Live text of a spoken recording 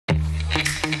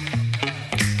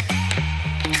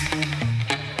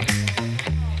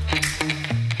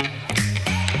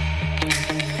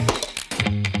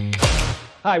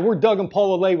Hi, we're Doug and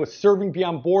Paula Lay with Serving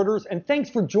Beyond Borders, and thanks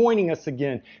for joining us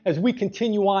again as we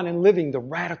continue on in living the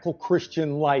radical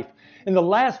Christian life. In the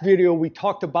last video, we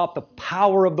talked about the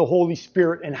power of the Holy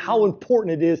Spirit and how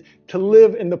important it is to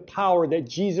live in the power that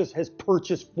Jesus has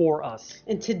purchased for us.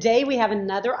 And today we have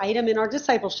another item in our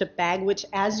discipleship bag, which,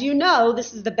 as you know,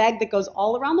 this is the bag that goes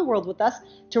all around the world with us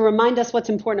to remind us what's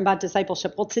important about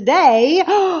discipleship. Well, today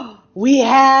we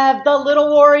have the little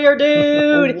warrior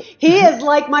dude. He is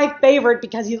like my favorite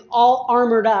because he's all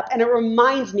armored up. And it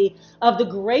reminds me of the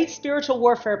great spiritual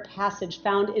warfare passage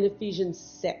found in Ephesians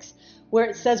 6, where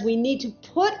it says we need to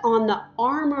put on the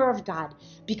armor of God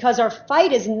because our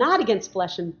fight is not against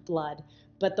flesh and blood,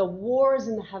 but the war is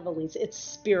in the heavenlies. It's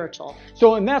spiritual.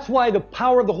 And that's why the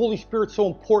power of the Holy Spirit is so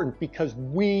important, because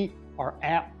we are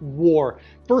at war.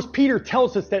 First Peter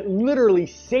tells us that literally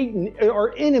Satan,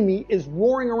 our enemy, is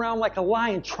roaring around like a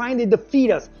lion trying to defeat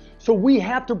us. So we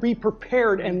have to be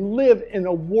prepared and live in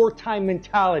a wartime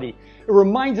mentality. It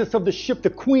reminds us of the ship, the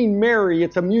Queen Mary.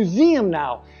 It's a museum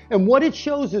now. And what it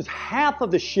shows is half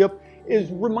of the ship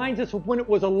reminds us of when it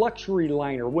was a luxury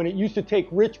liner, when it used to take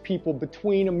rich people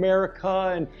between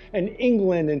America and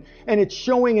England. And it's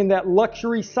showing in that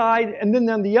luxury side. And then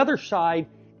on the other side,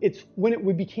 it's when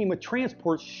it became a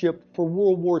transport ship for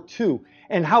World War II,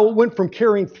 and how it went from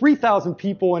carrying 3,000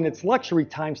 people in its luxury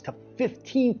times to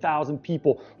 15,000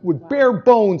 people with bare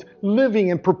bones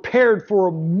living and prepared for a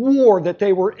war that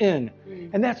they were in.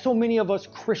 And that's so many of us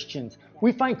Christians.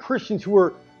 We find Christians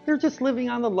they're just living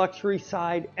on the luxury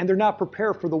side and they're not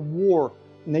prepared for the war.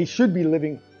 And they should be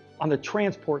living on the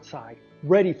transport side,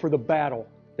 ready for the battle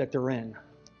that they're in.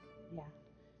 Yeah.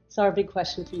 So our big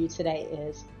question for you today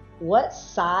is, what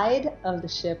side of the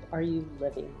ship are you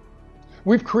living?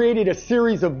 We've created a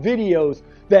series of videos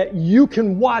that you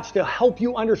can watch to help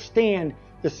you understand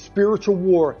the spiritual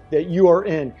war that you are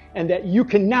in, and that you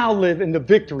can now live in the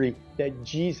victory that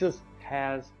Jesus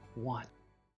has won.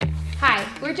 Hi,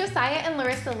 we're Josiah and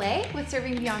Larissa Lay with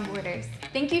Serving Beyond Borders.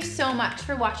 Thank you so much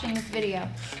for watching this video.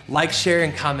 Like, share,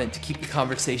 and comment to keep the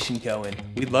conversation going.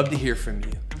 We'd love to hear from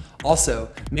you. Also,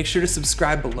 make sure to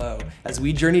subscribe below as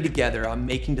we journey together on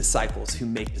making disciples who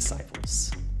make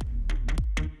disciples.